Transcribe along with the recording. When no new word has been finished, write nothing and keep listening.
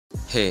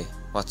Hey,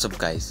 what's up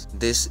guys?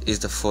 This is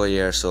the 4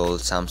 years old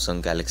Samsung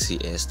Galaxy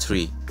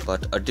S3,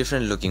 but a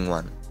different looking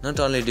one. Not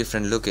only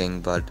different looking,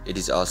 but it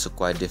is also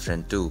quite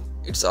different too.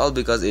 It's all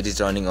because it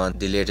is running on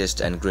the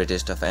latest and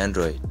greatest of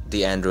Android,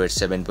 the Android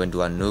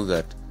 7.1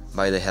 Nougat,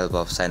 by the help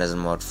of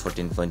CyanogenMod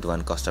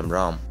 14.1 custom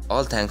ROM.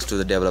 All thanks to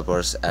the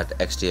developers at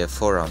Xda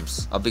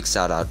Forums. A big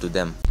shout out to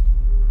them.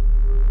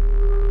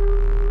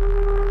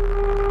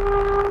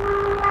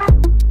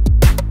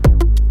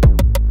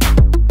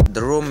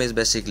 The ROM is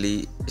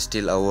basically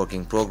still a work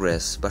in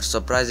progress, but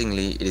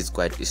surprisingly it is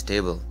quite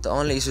stable. The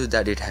only issues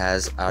that it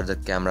has are the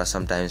camera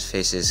sometimes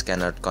faces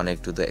cannot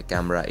connect to the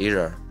camera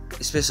error,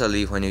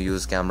 especially when you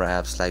use camera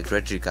apps like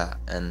Retrica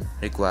and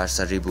requires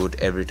a reboot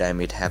every time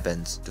it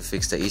happens to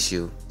fix the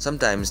issue.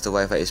 Sometimes the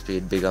Wi-Fi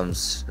speed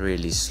becomes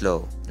really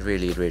slow.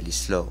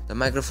 The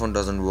microphone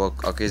doesn't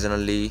work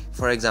occasionally,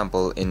 for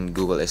example in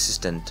Google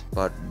Assistant,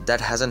 but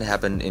that hasn't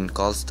happened in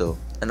calls though.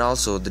 And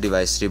also the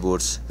device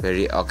reboots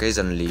very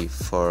occasionally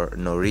for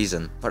no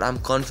reason. But I'm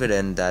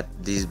confident that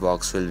these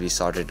bugs will be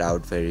sorted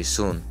out very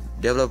soon.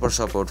 Developer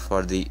support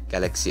for the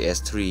Galaxy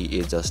S3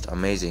 is just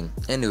amazing.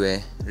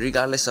 Anyway,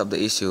 regardless of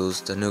the issues,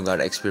 the Nougat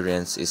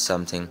experience is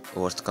something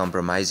worth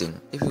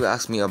compromising. If you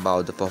ask me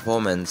about the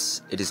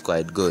performance, it is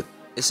quite good.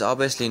 It's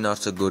obviously not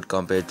so good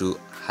compared to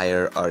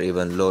higher or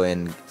even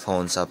low-end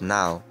phones up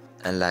now,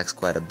 and lags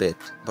quite a bit,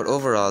 but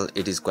overall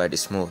it is quite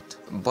smooth.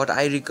 But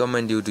I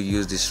recommend you to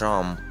use this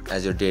ROM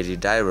as your daily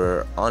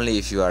driver only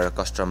if you are a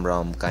custom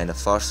ROM kind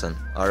of person,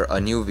 or a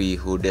newbie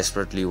who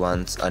desperately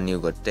wants a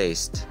nougat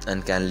taste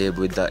and can live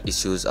with the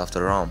issues of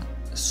the ROM.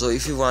 So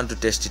if you want to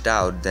test it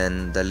out,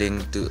 then the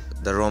link to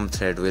the ROM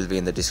thread will be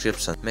in the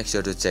description. Make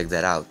sure to check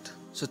that out.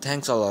 So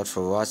thanks a lot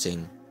for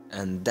watching,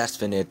 and that's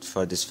been it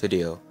for this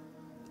video.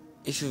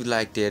 If you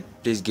liked it,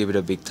 please give it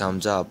a big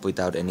thumbs up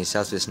without any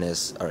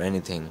selfishness or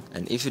anything,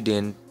 and if you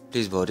didn't,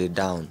 please vote it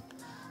down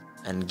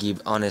and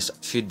give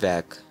honest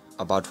feedback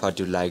about what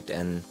you liked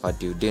and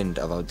what you didn't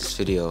about this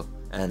video.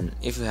 And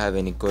if you have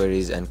any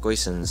queries and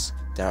questions,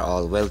 they are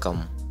all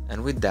welcome.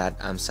 And with that,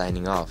 I'm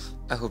signing off.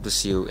 I hope to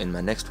see you in my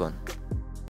next one.